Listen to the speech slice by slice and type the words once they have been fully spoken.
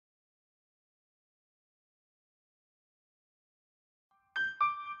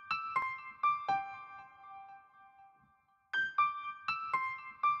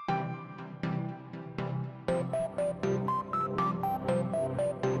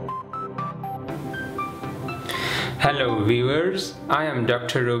Hello viewers, I am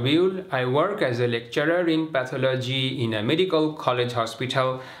Dr. Rabiul. I work as a lecturer in pathology in a medical college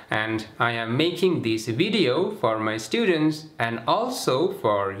hospital, and I am making this video for my students and also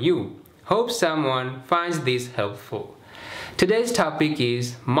for you. Hope someone finds this helpful. Today's topic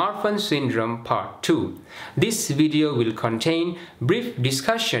is Marfan syndrome part 2. This video will contain brief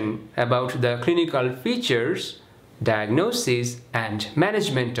discussion about the clinical features, diagnosis and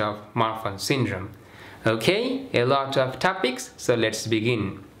management of Marfan syndrome. Okay, a lot of topics, so let's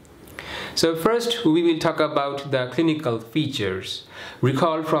begin. So first we will talk about the clinical features.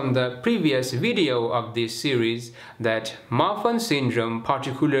 Recall from the previous video of this series that Marfan syndrome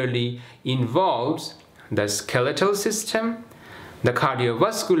particularly involves the skeletal system, the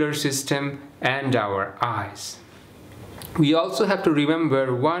cardiovascular system, and our eyes. We also have to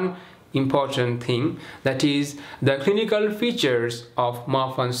remember one important thing, that is the clinical features of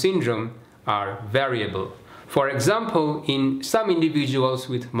Marfan syndrome are variable. For example, in some individuals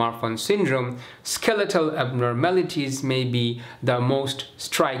with Marfan syndrome, skeletal abnormalities may be the most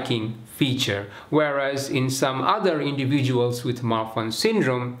striking feature, whereas in some other individuals with Marfan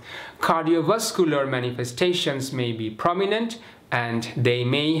syndrome, cardiovascular manifestations may be prominent and they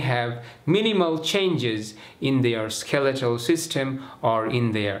may have minimal changes in their skeletal system or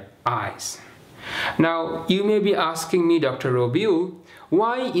in their eyes. Now, you may be asking me, Dr. Rabiul,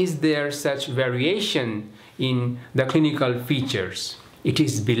 why is there such variation in the clinical features? It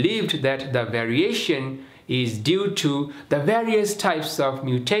is believed that the variation is due to the various types of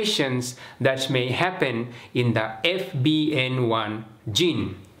mutations that may happen in the FBN1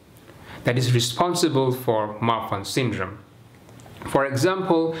 gene that is responsible for Marfan syndrome. For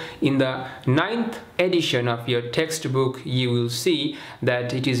example, in the 9th edition of your textbook, you will see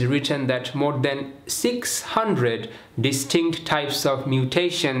that it is written that more than 600 distinct types of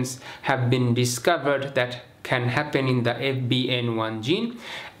mutations have been discovered that can happen in the FBN1 gene,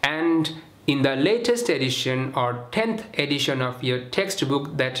 and in the latest edition or 10th edition of your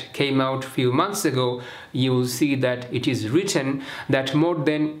textbook that came out a few months ago, you will see that it is written that more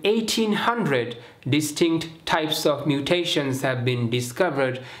than 1800 distinct types of mutations have been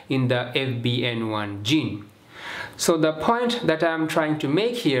discovered in the FBN1 gene. So the point that I am trying to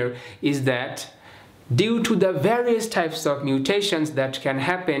make here is that due to the various types of mutations that can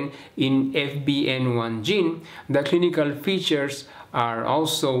happen in FBN1 gene, the clinical features are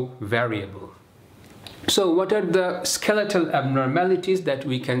also variable. So what are the skeletal abnormalities that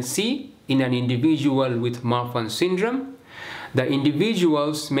we can see in an individual with Marfan syndrome? The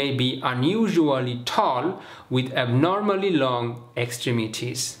individuals may be unusually tall with abnormally long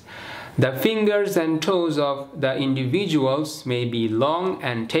extremities. The fingers and toes of the individuals may be long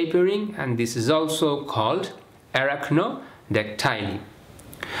and tapering, and this is also called arachnodactyly.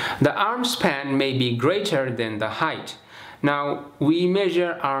 The arm span may be greater than the height. Now, we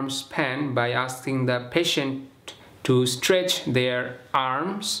measure arm span by asking the patient to stretch their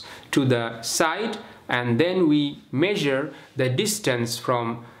arms to the side, and then we measure the distance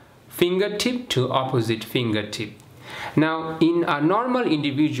from fingertip to opposite fingertip. Now, in a normal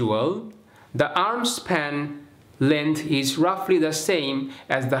individual, the arm span length is roughly the same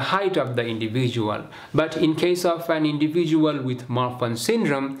as the height of the individual. But in case of an individual with Marfan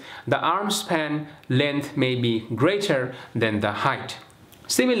syndrome, the arm span length may be greater than the height.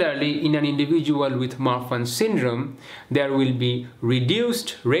 Similarly, in an individual with Marfan syndrome, there will be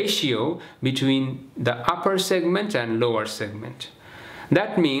reduced ratio between the upper segment and lower segment.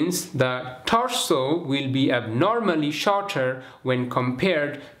 That means the torso will be abnormally shorter when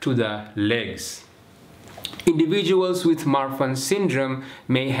compared to the legs. Individuals with Marfan syndrome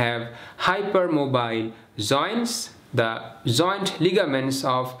may have hypermobile joints. The joint ligaments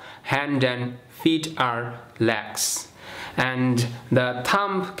of hand and feet are lax, and the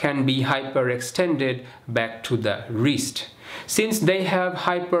thumb can be hyperextended back to the wrist. Since they have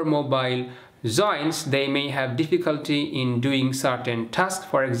hypermobile joints, they may have difficulty in doing certain tasks.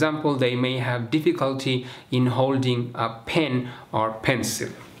 For example, they may have difficulty in holding a pen or pencil.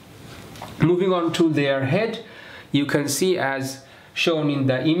 Moving on to their head, you can see, as shown in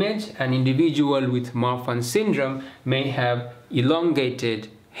the image, an individual with Marfan syndrome may have elongated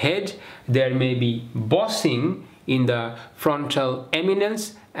head. There may be bossing in the frontal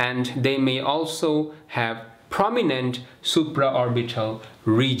eminence, and they may also have prominent supraorbital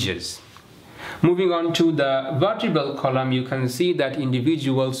ridges. Moving on to the vertebral column, you can see that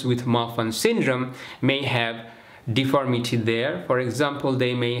individuals with Marfan syndrome may have deformity there. For example,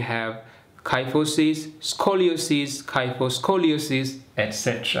 they may have kyphosis, scoliosis, kyphoscoliosis,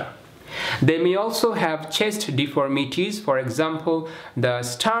 etc. They may also have chest deformities. For example, the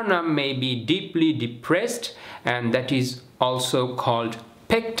sternum may be deeply depressed, and that is also called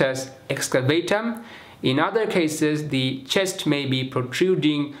pectus excavatum. In other cases, the chest may be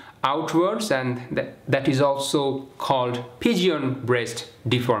protruding outwards, and that is also called pigeon breast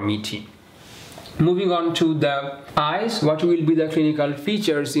deformity. Moving on to the eyes, what will be the clinical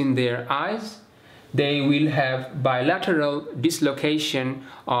features in their eyes? They will have bilateral dislocation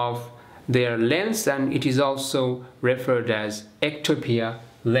of their lens, and it is also referred as ectopia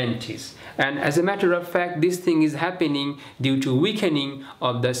lentis. And as a matter of fact, this thing is happening due to weakening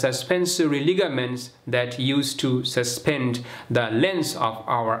of the suspensory ligaments that used to suspend the lens of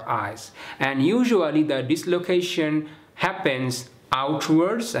our eyes. And usually the dislocation happens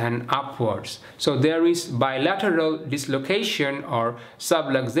outwards and upwards. So there is bilateral dislocation or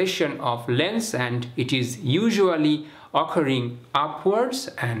subluxation of lens, and it is usually occurring upwards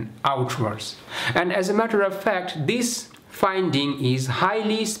and outwards. And as a matter of fact, this finding is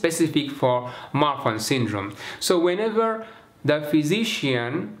highly specific for Marfan syndrome. So whenever the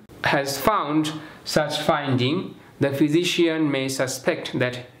physician has found such finding, the physician may suspect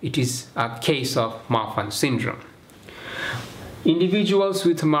that it is a case of Marfan syndrome. Individuals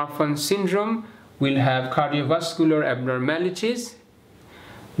with Marfan syndrome will have cardiovascular abnormalities.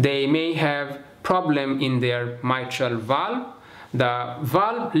 They may have problem in their mitral valve. The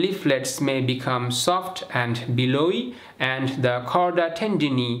valve leaflets may become soft and billowy, and the chorda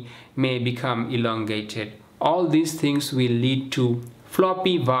tendineae may become elongated. All these things will lead to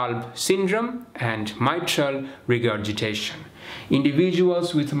floppy valve syndrome and mitral regurgitation.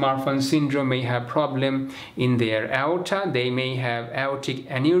 Individuals with Marfan syndrome may have problem in their aorta. They may have aortic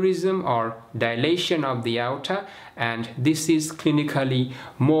aneurysm or dilation of the aorta, and this is clinically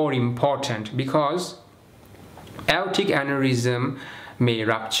more important because aortic aneurysm may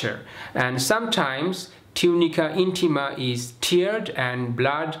rupture, and sometimes tunica intima is teared and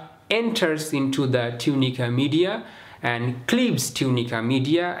blood enters into the tunica media and cleaves tunica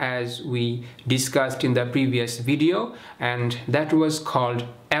media, as we discussed in the previous video, and that was called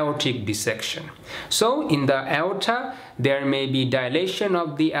aortic dissection. So in the aorta there may be dilation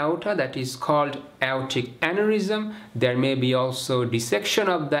of the aorta, that is called aortic aneurysm. There may be also dissection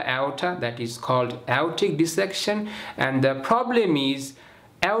of the aorta, that is called aortic dissection, and the problem is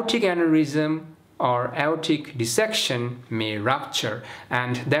aortic aneurysm or aortic dissection may rupture,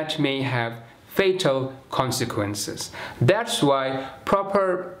 and that may have fatal consequences. That's why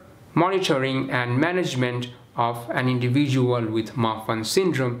proper monitoring and management of an individual with Marfan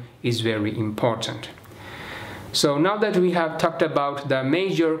syndrome is very important. So now that we have talked about the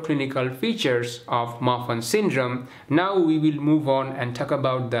major clinical features of Marfan syndrome, now we will move on and talk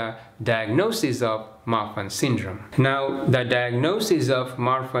about the diagnosis of Marfan syndrome. Now, the diagnosis of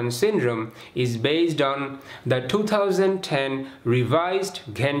Marfan syndrome is based on the 2010 revised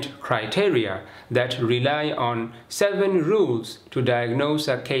Ghent criteria that rely on 7 rules to diagnose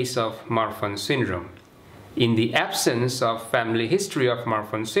a case of Marfan syndrome. In the absence of family history of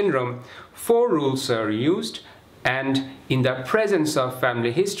Marfan syndrome, 4 rules are used, and in the presence of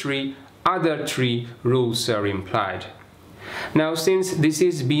family history, other 3 rules are implied. Now, since this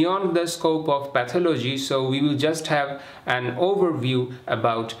is beyond the scope of pathology, so we will just have an overview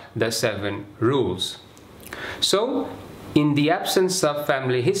about the 7 rules. So, in the absence of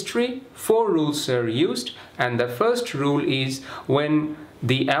family history, 4 rules are used, and the first rule is when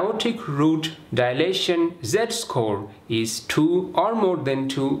the aortic root dilation Z-score is 2 or more than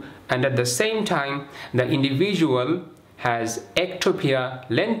 2, and at the same time the individual has ectopia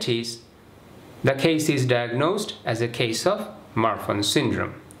lentis, the case is diagnosed as a case of Marfan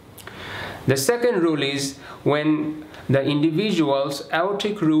syndrome. The second rule is when the individual's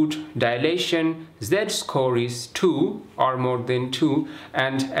aortic root dilation Z-score is 2 or more than 2,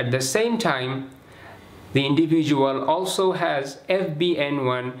 and at the same time the individual also has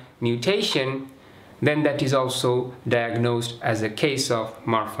FBN1 mutation, then that is also diagnosed as a case of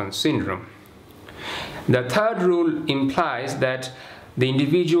Marfan syndrome. The third rule implies that the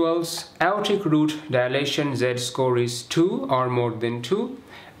individual's aortic root dilation Z-score is 2 or more than 2,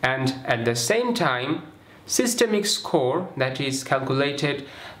 and at the same time systemic score, that is calculated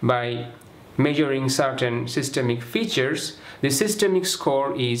by measuring certain systemic features, the systemic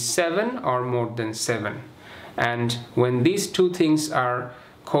score is 7 or more than 7. And when these two things are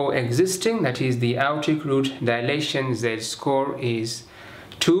coexisting, that is the aortic root dilation Z-score is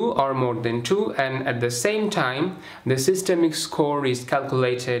 2 or more than 2, and at the same time the systemic score is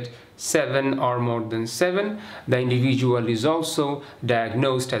calculated 7 or more than 7, the individual is also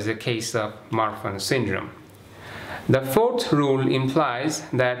diagnosed as a case of Marfan syndrome. The fourth rule implies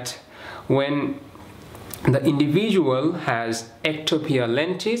that when the individual has ectopia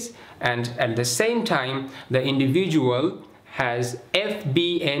lentis and at the same time the individual has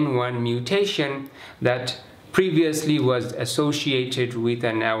FBN1 mutation that previously was associated with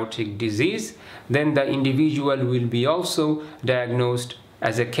an aortic disease, then the individual will be also diagnosed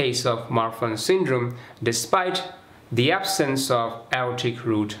as a case of Marfan syndrome despite the absence of aortic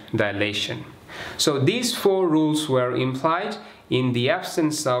root dilation. So these 4 rules were implied in the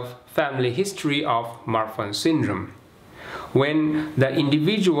absence of family history of Marfan syndrome. When the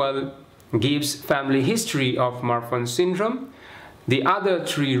individual gives family history of Marfan syndrome, the other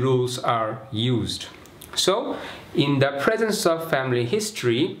 3 rules are used. So, in the presence of family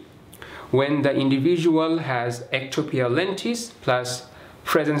history, when the individual has ectopia lentis plus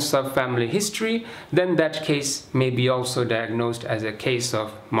presence of family history, then that case may be also diagnosed as a case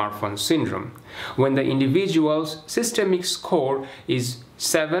of Marfan syndrome. When the individual's systemic score is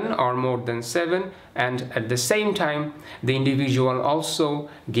 7 or more than 7 and at the same time the individual also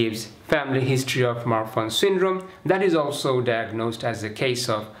gives family history of Marfan syndrome, that is also diagnosed as a case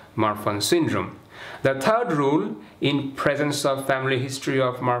of Marfan syndrome. The third rule in presence of family history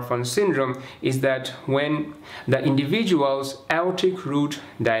of Marfan syndrome is that when the individual's aortic root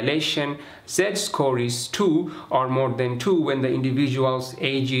dilation Z-score is 2 or more than 2 when the individual's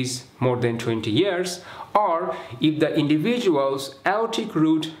age is more than 20 years, or if the individual's aortic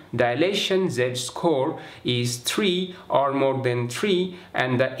root dilation Z-score is 3 or more than 3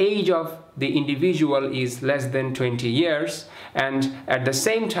 and the age of the individual is less than 20 years and at the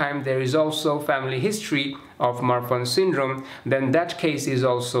same time there is also family history of Marfan syndrome, then that case is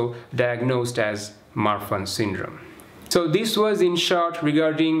also diagnosed as Marfan syndrome. So this was in short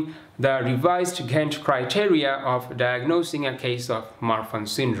regarding the revised Ghent criteria of diagnosing a case of Marfan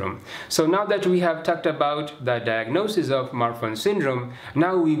syndrome. So now that we have talked about the diagnosis of Marfan syndrome,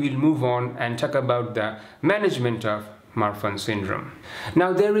 now we will move on and talk about the management of Marfan syndrome.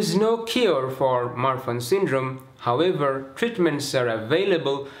 Now there is no cure for Marfan syndrome. However, treatments are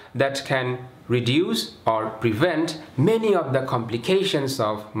available that can reduce or prevent many of the complications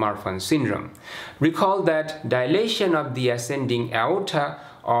of Marfan syndrome. Recall that dilation of the ascending aorta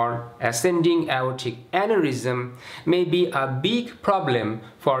or ascending aortic aneurysm may be a big problem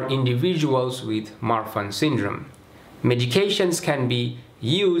for individuals with Marfan syndrome. Medications can be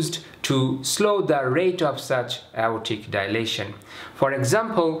used to slow the rate of such aortic dilation. For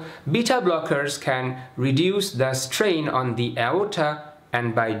example, beta blockers can reduce the strain on the aorta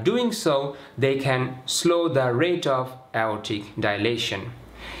and by doing so, they can slow the rate of aortic dilation.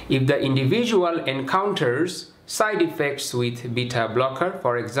 If the individual encounters side effects with beta blocker,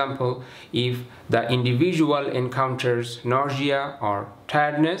 for example, if the individual encounters nausea or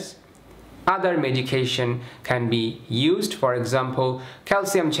tiredness, other medication can be used. For example,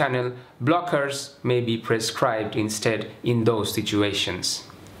 calcium channel blockers may be prescribed instead in those situations.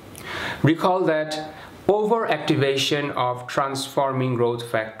 Recall that overactivation of transforming growth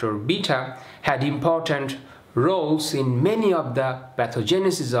factor beta had important roles in many of the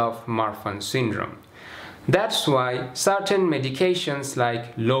pathogenesis of Marfan syndrome. That's why certain medications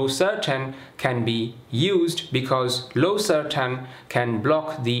like losartan can be used because losartan can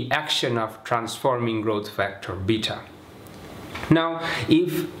block the action of transforming growth factor beta. Now,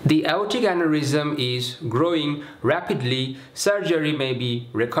 if the aortic aneurysm is growing rapidly, surgery may be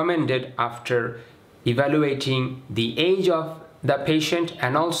recommended after evaluating the age of the patient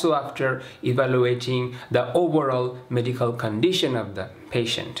and also after evaluating the overall medical condition of the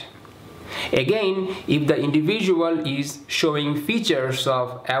patient. Again, if the individual is showing features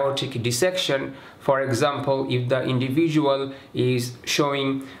of aortic dissection, for example, if the individual is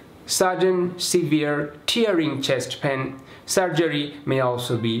showing sudden severe tearing chest pain, surgery may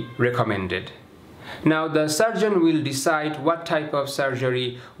also be recommended. Now, the surgeon will decide what type of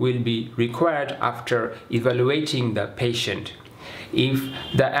surgery will be required after evaluating the patient. If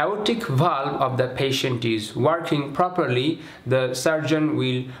the aortic valve of the patient is working properly, the surgeon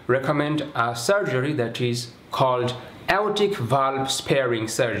will recommend a surgery that is called aortic valve sparing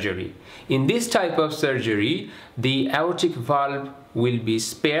surgery. In this type of surgery, the aortic valve will be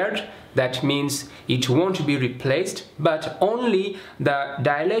spared. That means it won't be replaced, but only the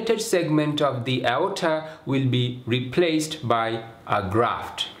dilated segment of the aorta will be replaced by a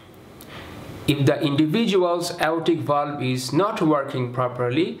graft. If the individual's aortic valve is not working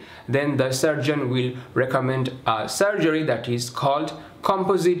properly, then the surgeon will recommend a surgery that is called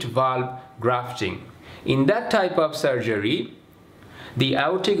composite valve grafting. In that type of surgery, the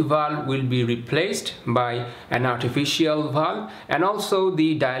aortic valve will be replaced by an artificial valve, and also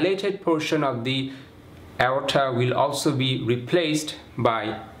the dilated portion of the aorta will also be replaced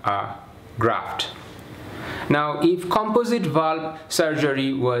by a graft. Now, if composite valve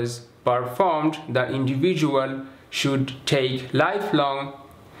surgery was performed, the individual should take lifelong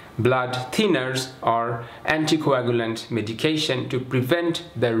blood thinners or anticoagulant medication to prevent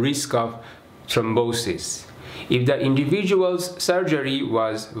the risk of thrombosis. If the individual's surgery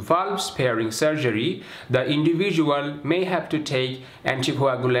was valve-sparing surgery, the individual may have to take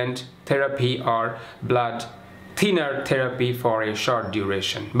anticoagulant therapy or blood thinner therapy for a short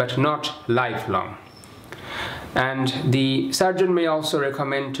duration, but not lifelong. And the surgeon may also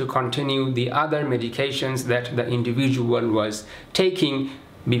recommend to continue the other medications that the individual was taking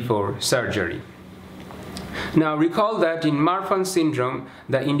before surgery. Now recall that in Marfan syndrome,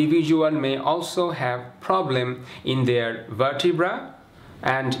 the individual may also have problem in their vertebra,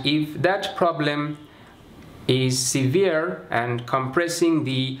 and if that problem is severe and compressing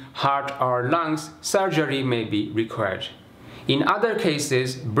the heart or lungs, surgery may be required. In other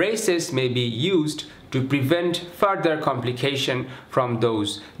cases, braces may be used to prevent further complication from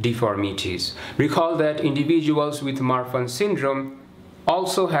those deformities. Recall that individuals with Marfan syndrome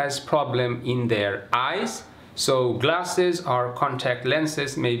also has problem in their eyes, so glasses or contact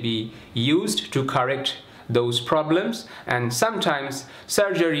lenses may be used to correct those problems, and sometimes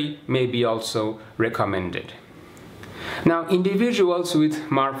surgery may be also recommended. Now, individuals with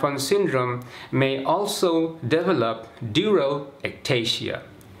Marfan syndrome may also develop dural ectasia.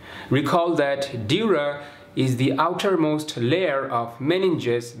 Recall that dura is the outermost layer of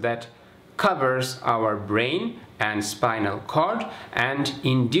meninges that covers our brain and spinal cord, and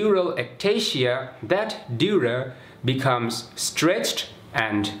in dural ectasia, that dura becomes stretched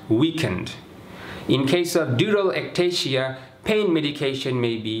and weakened. In case of dural ectasia, pain medication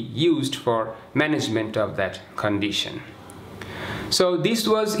may be used for management of that condition. So this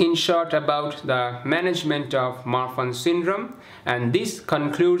was in short about the management of Marfan syndrome, and this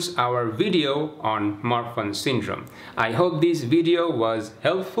concludes our video on Marfan syndrome. I hope this video was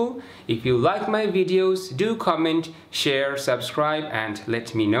helpful. If you like my videos, do comment, share, subscribe and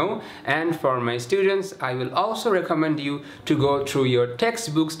let me know. And for my students, I will also recommend you to go through your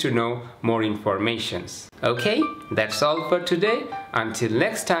textbooks to know more informations. Okay, that's all for today. Until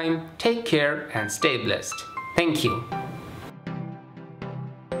next time, take care and stay blessed. Thank you.